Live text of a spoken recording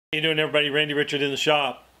How you doing, everybody? Randy Richard in the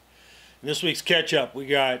shop. In this week's catch-up, we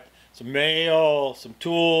got some mail, some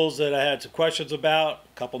tools that I had some questions about,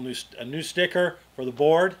 a new sticker for the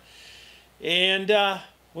board, and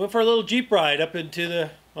went for a little Jeep ride up into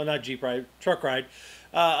the, well, not Jeep ride, truck ride,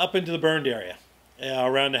 up into the burned area,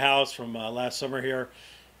 around the house from last summer here,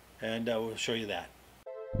 and we'll show you that.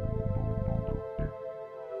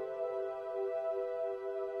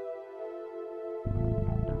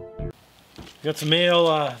 Got some mail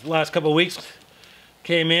last couple of weeks.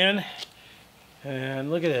 Came in,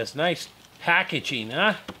 and look at this nice packaging,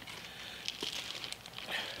 huh?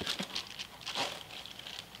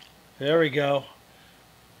 There we go.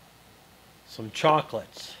 Some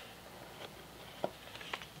chocolates.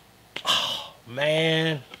 Oh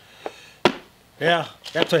man, yeah,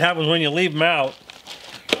 that's what happens when you leave them out.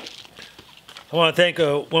 I want to thank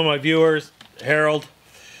one of my viewers, Harold,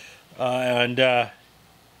 and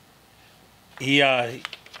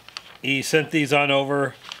he sent these on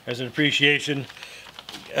over as an appreciation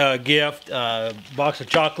gift, box of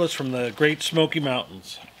chocolates from the Great Smoky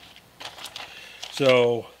Mountains.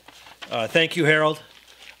 So thank you, Harold.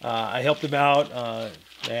 I helped him out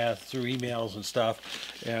through emails and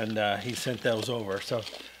stuff, and he sent those over. So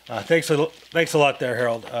thanks a lot there,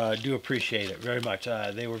 Harold. Do appreciate it very much.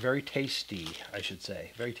 They were very tasty, I should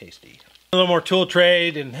say, very tasty. A little more tool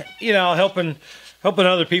trade, and helping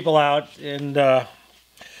other people out. And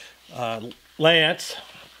Lance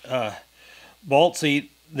Bolt Seat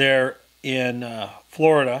there in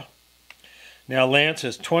Florida. Now Lance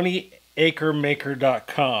is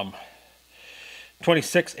 20acremaker.com.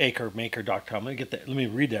 26acremaker.com. Let me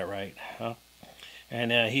read that right. Huh?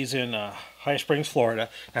 And he's in High Springs, Florida.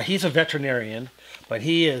 Now he's a veterinarian, but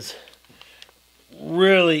he is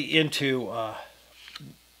really into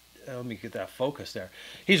let me get that focus there.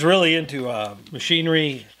 He's really into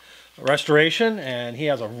machinery restoration, and he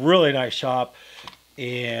has a really nice shop,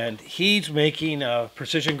 and he's making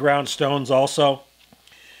precision ground stones also.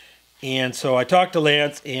 And so I talked to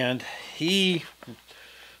Lance, and he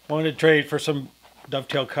wanted to trade for some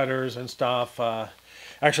dovetail cutters and stuff.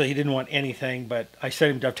 Actually, he didn't want anything, but I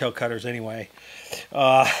sent him dovetail cutters anyway.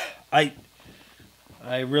 I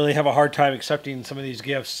really have a hard time accepting some of these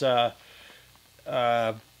gifts.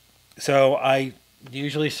 So I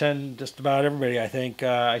usually send just about everybody, I think.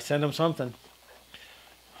 I send them something.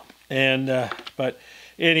 And but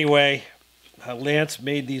anyway, Lance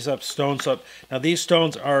made these stones up. Now these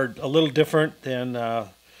stones are a little different than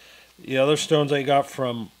the other stones I got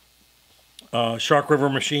from Shark River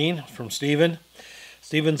Machine from Steven.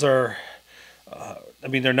 Stevens are, I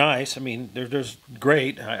mean, they're nice. I mean, they're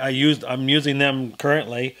great. I'm using them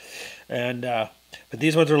currently, and but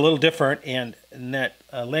these ones are a little different, and that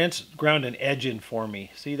Lance ground an edge in for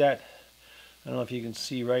me. See that? I don't know if you can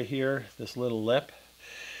see right here, this little lip,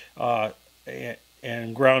 and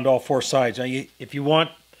ground all four sides. Now, if you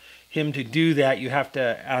want him to do that, you have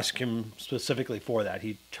to ask him specifically for that.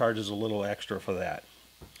 He charges a little extra for that.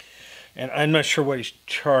 And I'm not sure what he's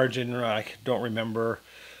charging. I don't remember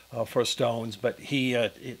for stones, but you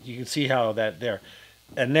can see how that there.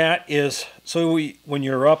 And that is, so when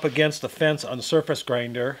you're up against the fence on the surface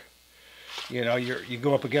grinder, you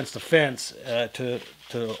go up against the fence to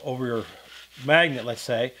over your magnet, let's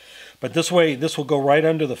say. But this way, this will go right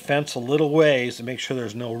under the fence a little ways to make sure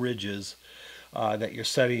there's no ridges that you're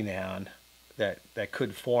setting on that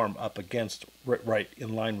could form up against right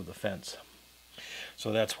in line with the fence.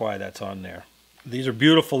 So that's why that's on there. These are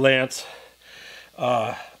beautiful, Lance.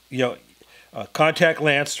 Contact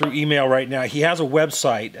Lance through email right now. He has a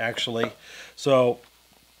website, actually. So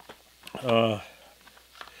these are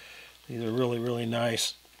really, really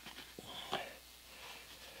nice.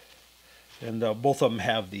 And both of them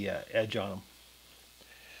have the edge on them.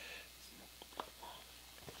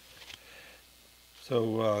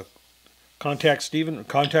 So contact Steven,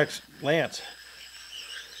 contact Lance.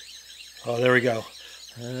 Oh, there we go.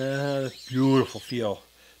 Beautiful feel.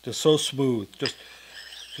 Just so smooth. Just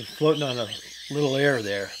floating on a little air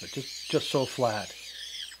there, but just so flat.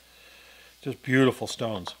 Just beautiful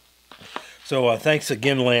stones. So thanks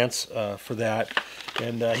again, Lance, for that.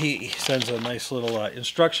 And he sends a nice little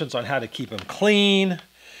instructions on how to keep them clean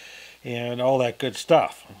and all that good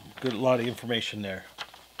stuff. A lot of information there.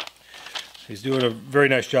 He's doing a very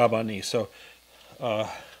nice job on these. So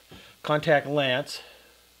contact Lance.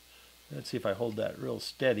 Let's see if I hold that real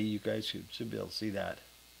steady. You guys should be able to see that.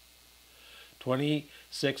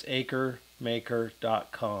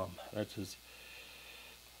 26acremaker.com. That's his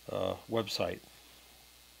website.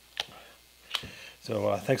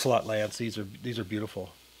 So thanks a lot, Lance. These are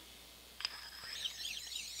beautiful.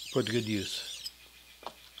 Put to good use.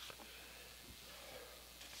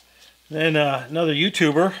 Then another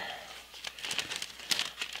YouTuber,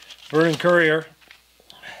 Vernon Courier,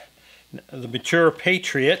 the Mature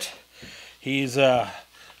Patriot. He's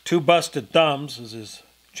Two Busted Thumbs is his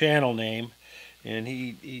channel name, and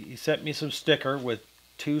he sent me some sticker with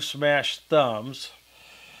 2 smashed thumbs.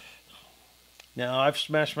 Now, I've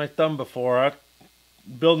smashed my thumb before.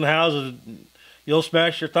 Building houses, you'll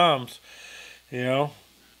smash your thumbs, you know.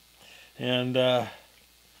 And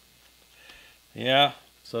yeah,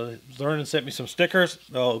 so Vernon sent me some stickers.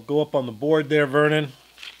 They'll go up on the board there, Vernon,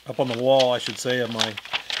 up on the wall, I should say, of my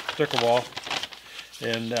sticker wall.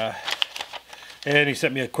 And he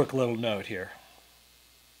sent me a quick little note here.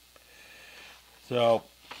 So,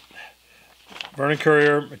 Vernon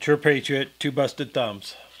Courier, Mature Patriot, Two Busted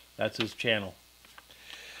Thumbs. That's his channel.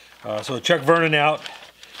 So check Vernon out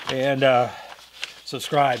and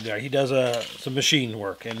subscribe there. He does some machine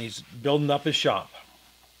work, and he's building up his shop.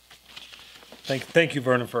 Thank you,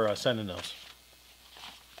 Vernon, for sending those.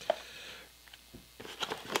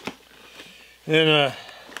 And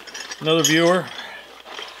another viewer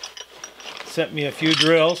sent me a few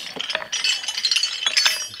drills.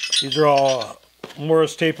 These are all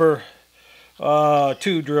Morris Taper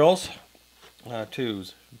 2 drills.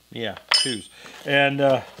 Twos. Yeah, 2s.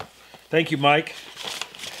 And thank you, Mike.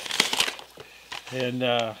 And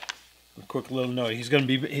a quick little note. He's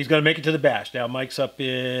gonna make it to the bash. Now Mike's up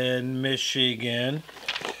in Michigan,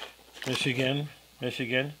 Wisconsin,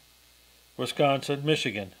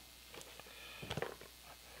 Michigan.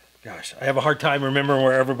 Gosh, I have a hard time remembering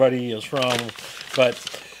where everybody is from. But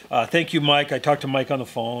thank you, Mike. I talked to Mike on the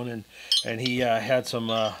phone, and he had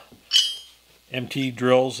some MT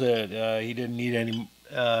drills that he didn't need any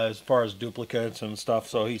as far as duplicates and stuff,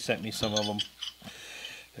 so he sent me some of them.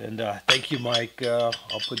 And thank you, Mike. I'll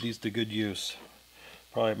put these to good use.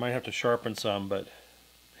 Probably might have to sharpen some, but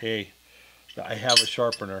hey, I have a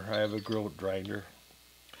sharpener. I have a grill grinder.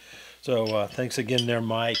 So thanks again there,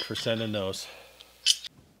 Mike, for sending those.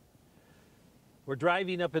 We're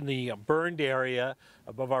driving up in the burned area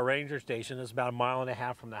above our ranger station. It's about 1.5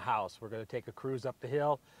 miles from the house. We're going to take a cruise up the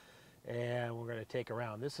hill, and we're going to take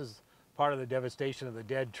around. This is part of the devastation of the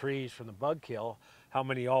dead trees from the bug kill, how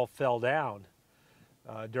many all fell down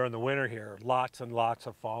during the winter here. Lots and lots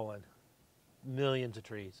have fallen. Millions of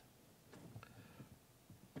trees.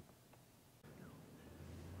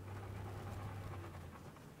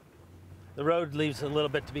 The road leaves a little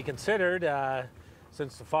bit to be considered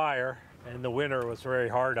since the fire, and the winter was very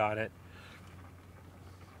hard on it.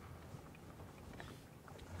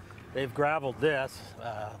 They've gravelled this,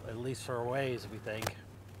 at least for a ways, we think.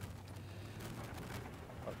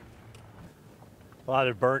 A lot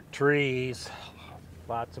of burnt trees,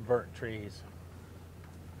 lots of burnt trees.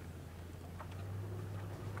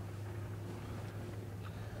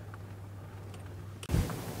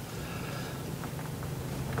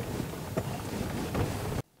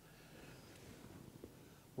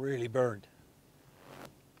 Really burned.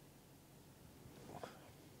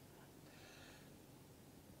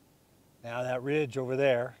 Now that ridge over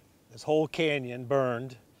there, this whole canyon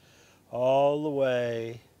burned all the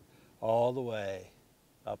way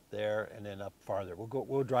up there and then up farther.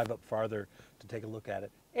 We'll drive up farther to take a look at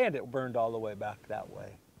it. And it burned all the way back that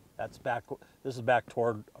way. That's back. This is back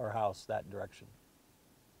toward our house, that direction.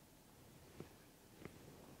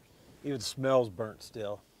 Even smells burnt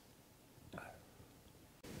still.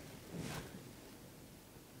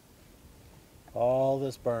 All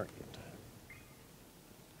this burnt.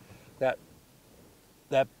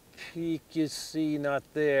 That peak you see not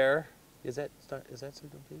there, is that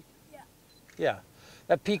Signal Peak? Yeah. Yeah.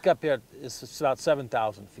 That peak up here is about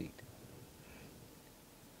 7,000 feet.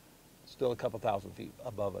 Still a couple thousand feet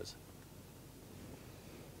above us.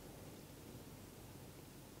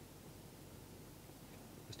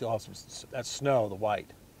 We still have some, that's snow, the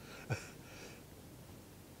white.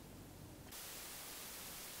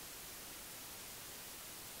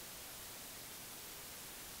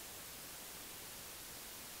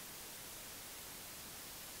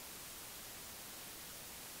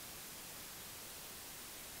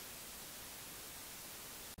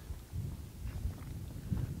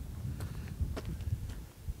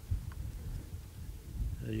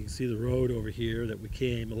 You can see the road over here that we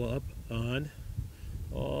came up on,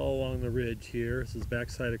 all along the ridge here. This is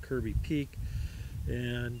backside of Kirby Peak,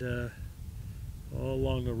 and all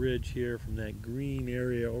along the ridge here from that green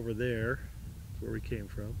area over there, where we came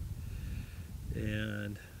from.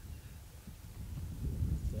 And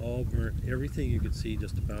it's all burnt. Everything you can see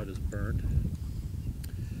just about is burnt.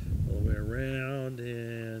 All the way around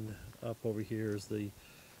and up over here is the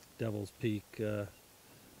Devil's Peak,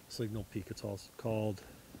 Signal Peak it's also called.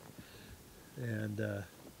 And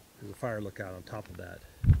There's a fire lookout on top of that.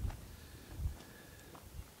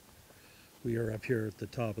 We are up here at the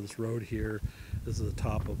top of this road here. This is the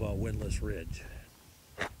top of Windlass Ridge.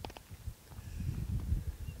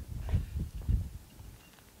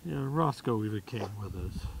 Yeah, Roscoe even came with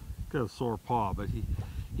us. Got a sore paw, but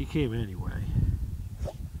he came anyway.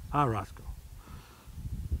 Ah, Roscoe.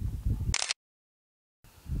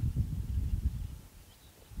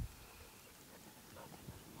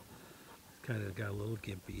 Kind of got a little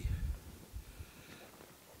gimpy.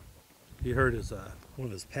 He hurt his one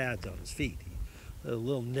of his pads on his feet. A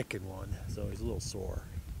little nicking one, so he's a little sore.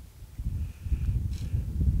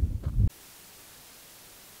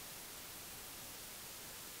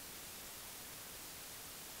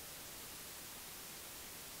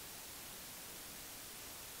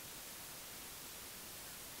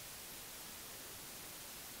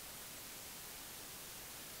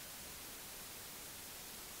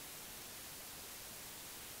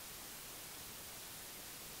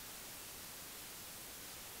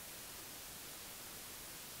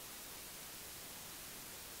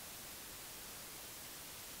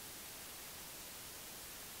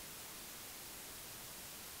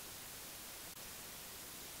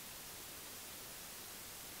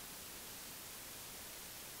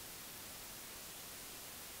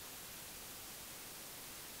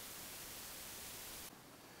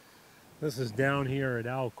 This is down here at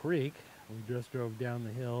Owl Creek. We just drove down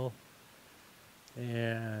the hill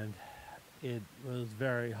and it was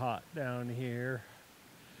very hot down here.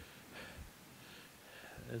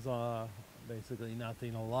 There's basically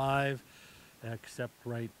nothing alive except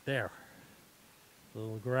right there. The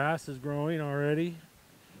little grass is growing already.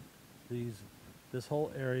 This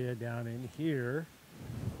whole area down in here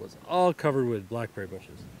was all covered with blackberry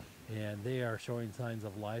bushes, and they are showing signs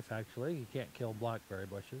of life. Actually, you can't kill blackberry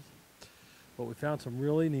bushes. But we found some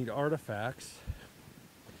really neat artifacts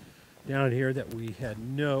down here that we had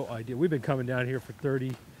no idea. We've been coming down here for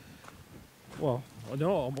 30, well,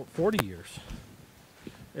 no, almost 40 years.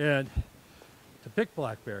 And to pick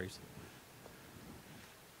blackberries.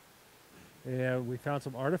 And we found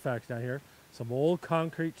some artifacts down here. Some old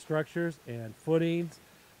concrete structures and footings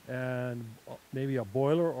and maybe a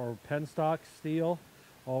boiler or penstock steel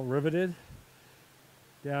all riveted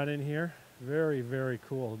down in here. Very, very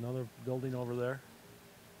cool. Another building over there.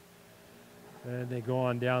 And they go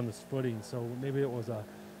on down this footing, so maybe it was a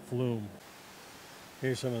flume.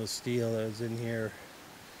 Here's some of the steel that was in here.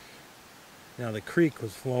 Now the creek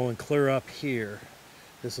was flowing clear up here.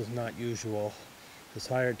 This is not usual. This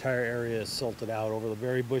entire area is silted out over the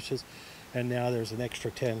berry bushes, and now there's an extra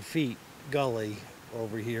 10 feet gully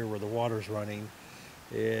over here where the water's running.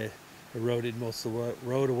 It eroded most of the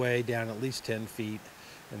road away down at least 10 feet,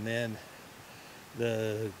 and then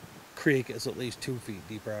the creek is at least 2 feet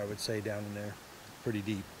deeper, I would say, down in there. Pretty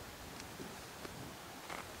deep.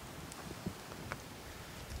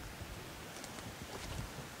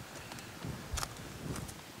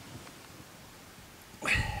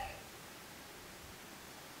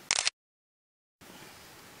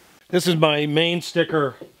 This is my main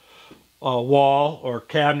sticker wall or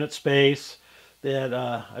cabinet space that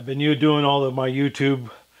I've been doing all of my YouTube.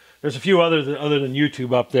 There's a few other than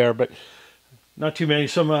YouTube up there, but not too many.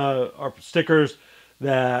 Some are stickers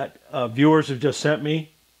that viewers have just sent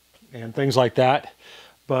me and things like that.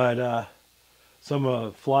 But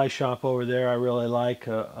some fly shop over there I really like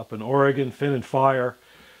up in Oregon, Fin and Fire.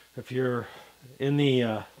 If you're in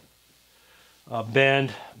the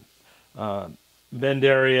Bend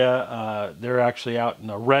area, they're actually out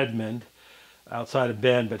in Redmond, outside of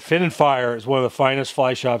Bend. But Fin and Fire is one of the finest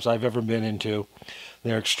fly shops I've ever been into.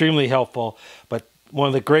 They're extremely helpful, but one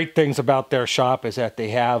of the great things about their shop is that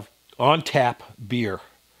they have on tap beer,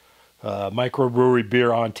 microbrewery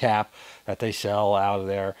beer on tap that they sell out of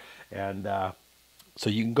there. And so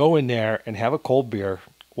you can go in there and have a cold beer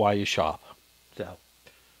while you shop. So,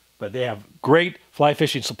 but they have great fly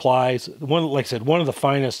fishing supplies. Like I said, one of the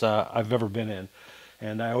finest I've ever been in.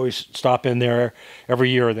 And I always stop in there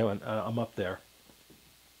every year that I'm up there.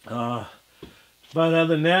 But other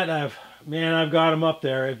than that, I've got them up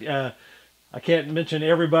there. I can't mention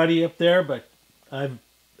everybody up there, but I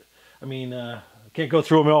can't go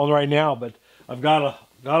through them all right now, but I've got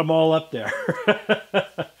them all up there.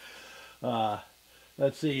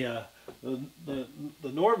 Let's see, the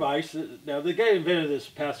Norvise. Now the guy who invented this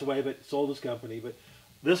passed away, but sold his company. But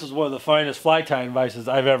this is one of the finest fly tying devices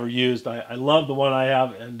I've ever used. I love the one I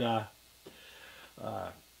have, and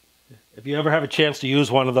if you ever have a chance to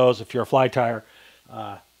use one of those, if you're a fly tyer,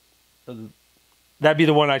 that'd be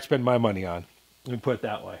the one I'd spend my money on. Let me put it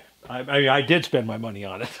that way. I did spend my money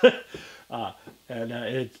on it. and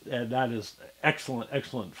that is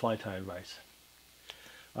excellent fly tie advice.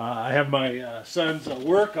 I have my son's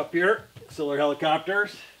work up here, Solar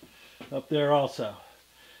Helicopters, up there also.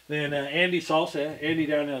 Then Andy Salsa, Andy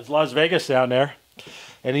down in Las Vegas down there,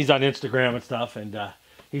 and he's on Instagram and stuff, and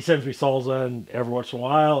he sends me salsa and every once in a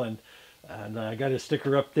while, and I got his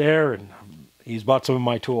sticker up there, and he's bought some of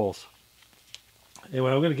my tools.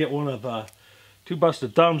 Anyway, I'm going to get one of Two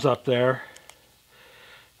Busted Thumbs up there.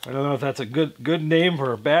 I don't know if that's a good name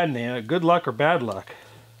or a bad name, good luck or bad luck.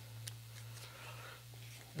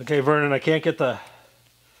 Okay, Vernon, I can't get the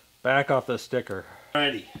back off the sticker.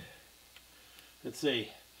 Alrighty, let's see.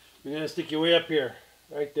 We're going to stick you way up here,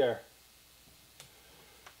 right there.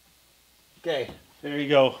 Okay, there you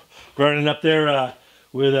go. Vernon up there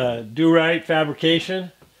with Do Right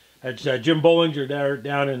Fabrication. That's Jim Bollinger there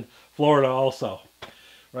down in Florida also,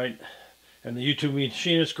 right? And the YouTube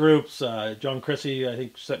Machinist groups, John Chrissy, I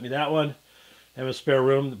think, sent me that one. Emma's Spare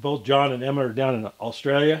Room. Both John and Emma are down in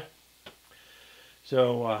Australia.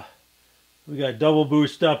 So we got Double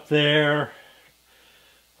Boost up there.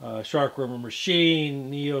 Shark River Machine,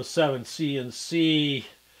 Neo 7 CNC,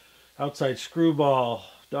 Outside Screwball,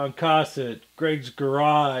 Don Cossett, Greg's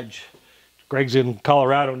Garage. Greg's in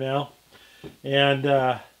Colorado now. And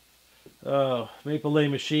Maple Lane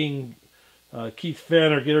Machine, Keith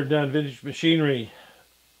Fenner, Get Her Done Vintage Machinery,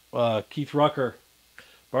 Keith Rucker,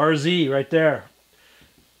 Bar Z right there.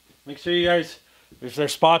 Make sure you guys, if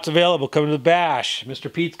there's spots available, come to the bash.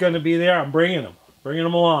 Mr. Pete's going to be there. I'm bringing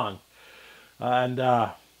them along. And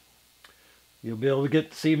you'll be able to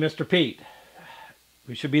get to see Mr. Pete.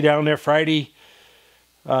 We should be down there Friday,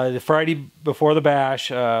 the Friday before the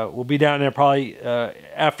bash. We'll be down there probably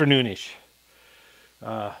afternoonish.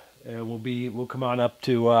 And we'll come on up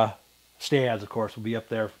to stands, of course. We'll be up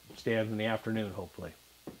there stands in the afternoon, hopefully.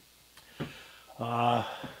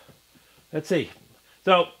 Let's see.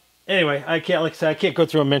 So anyway, I can't, like I said, I can't go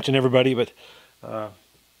through and mention everybody, but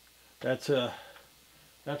that's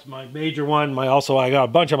my major one. I got a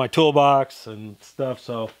bunch on my toolbox and stuff.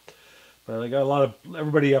 So, but I got a lot of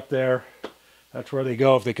everybody up there. That's where they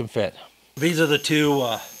go if they can fit. These are the two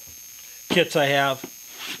kits I have.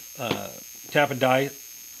 Tap and die.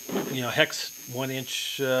 Hex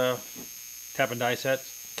 1-inch tap and die sets.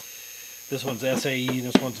 This one's SAE,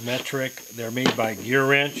 this one's metric. They're made by Gear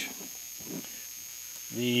Wrench.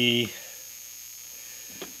 Let's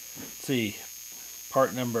see,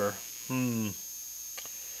 part number, good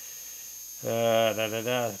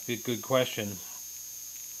question.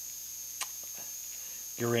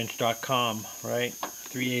 GearWrench.com, right?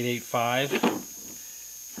 3885.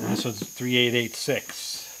 And this one's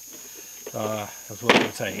 3886. That's what I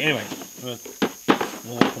would say. Anyway, we'll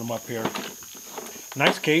open them up here.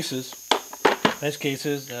 Nice cases.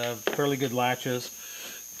 Fairly good latches.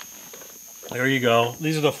 There you go.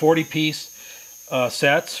 These are the 40-piece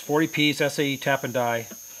sets. 40-piece SAE tap and die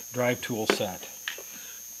drive tool set.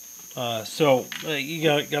 So you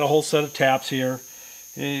got a whole set of taps here.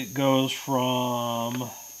 It goes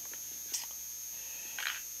from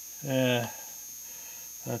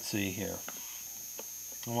let's see here.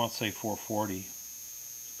 I want to say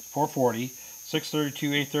 440,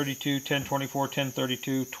 632, 832, 1024,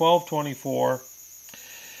 1032, 1224,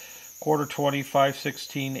 quarter 20,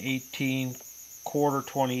 516, 18, quarter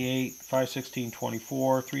 28, 516,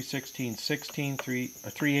 24, 316, 16,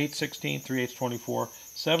 38, 16, 38, 24,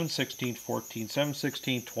 716, 14,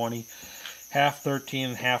 716, 20, half 13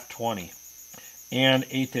 and half 20, and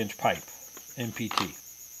 1/8-inch pipe, MPT.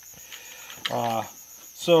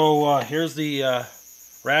 So here's the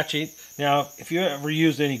ratchet. Now, if you ever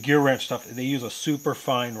used any Gear Wrench stuff, they use a super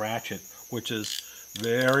fine ratchet, which is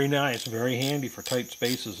very nice, very handy for tight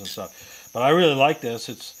spaces and stuff. But I really like this.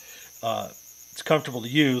 It's comfortable to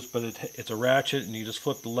use, but it's a ratchet, and you just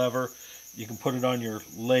flip the lever. You can put it on your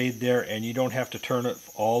lathe there, and you don't have to turn it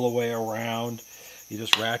all the way around. You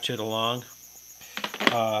just ratchet along.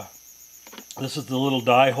 This is the little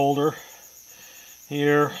die holder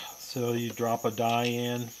here, so you drop a die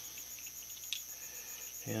in.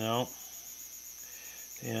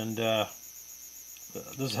 And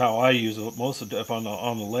this is how I use it most of the time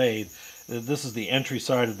on the lathe. This is the entry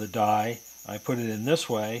side of the die. I put it in this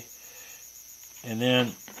way, and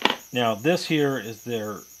then now this here is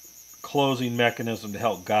their closing mechanism to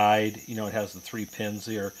help guide. It has the 3 pins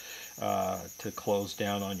here to close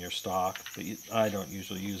down on your stock, but I don't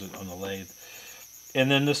usually use it on the lathe. And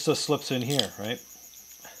then this just slips in here, right?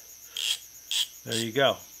 There you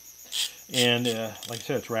go. And like I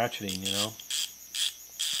said, it's ratcheting,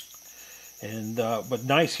 And but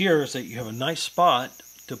nice here is that you have a nice spot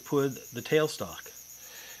to put the tailstock.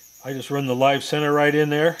 I just run the live center right in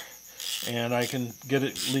there, and I can get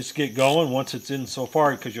it, at least get going once it's in so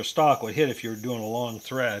far, because your stock would hit if you're doing a long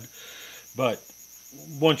thread. But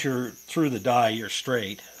once you're through the die, you're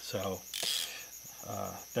straight. So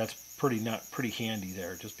that's pretty handy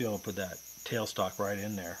there. Just be able to put that tailstock right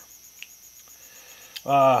in there.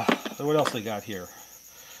 So what else they got here?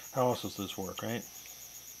 How else does this work, right?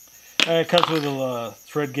 It comes with a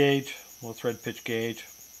thread gauge, a little thread pitch gauge,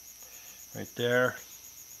 right there.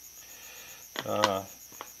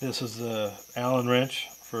 This is the Allen wrench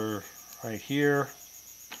for right here.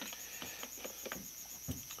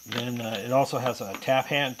 Then it also has a tap.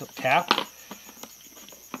 Yeah,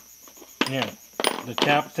 the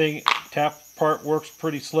tap part works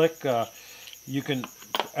pretty slick. You can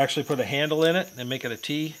actually put a handle in it and make it a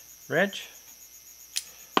T wrench.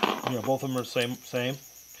 You know, both of them are the same.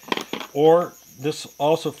 Or this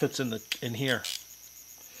also fits in here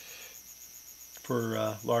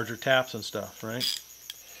for larger taps and stuff, right?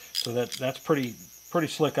 So that's pretty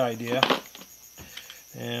slick idea.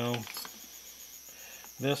 And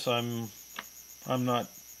this I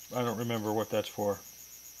don't remember what that's for.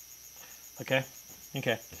 Okay.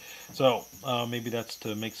 So maybe that's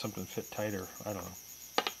to make something fit tighter. I don't know.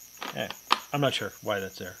 I'm not sure why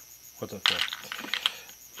that's there. What's up there?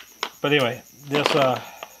 But anyway, this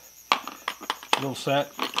little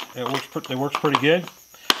set, it works pretty good.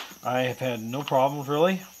 I have had no problems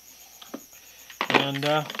really, and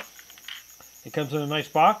it comes in a nice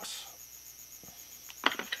box.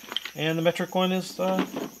 And the metric one is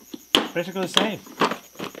basically the same.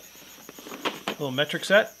 Little metric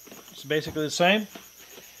set. It's basically the same.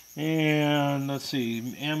 And let's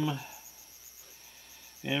see,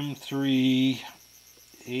 M3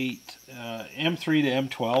 to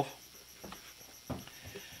M12.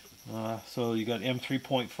 So you got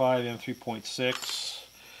M3.5, M3.6,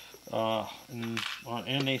 and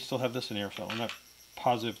they still have this in here. So I'm not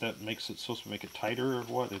positive that makes it supposed to make it tighter or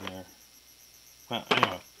what in there.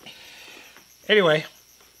 Anyway,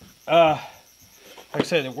 like I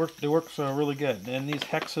said, it works really good. And these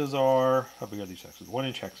hexes are, how big are these hexes?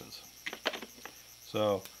 1-inch hexes.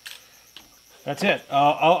 So that's it.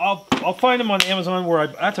 I'll find them on Amazon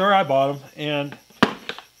that's where I bought them. And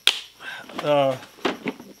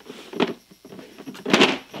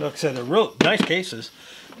like I said, they're real nice cases.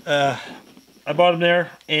 I bought them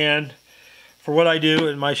there, and for what I do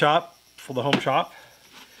in my shop, for the home shop,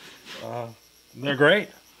 they're great.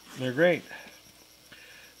 They're great.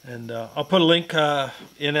 And I'll put a link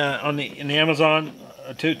in the Amazon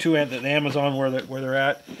to the Amazon where they're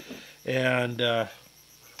at, and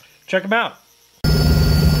check them out.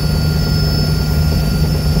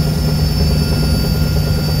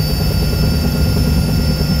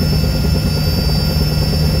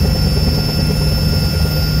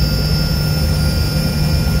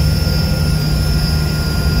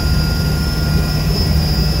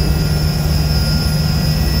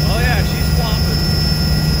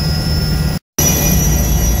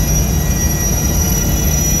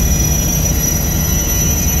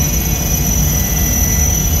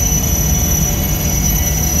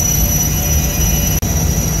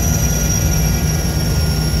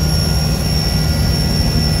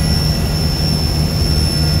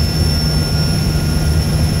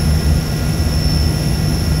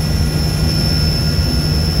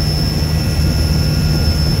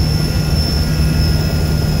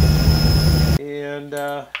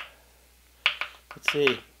 Let's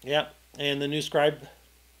see, yeah, and the new scribes.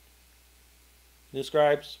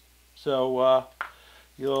 So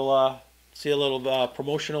you'll see a little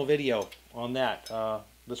promotional video on that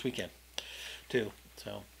this weekend too.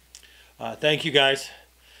 So thank you guys,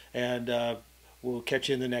 and we'll catch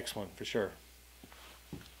you in the next one for sure.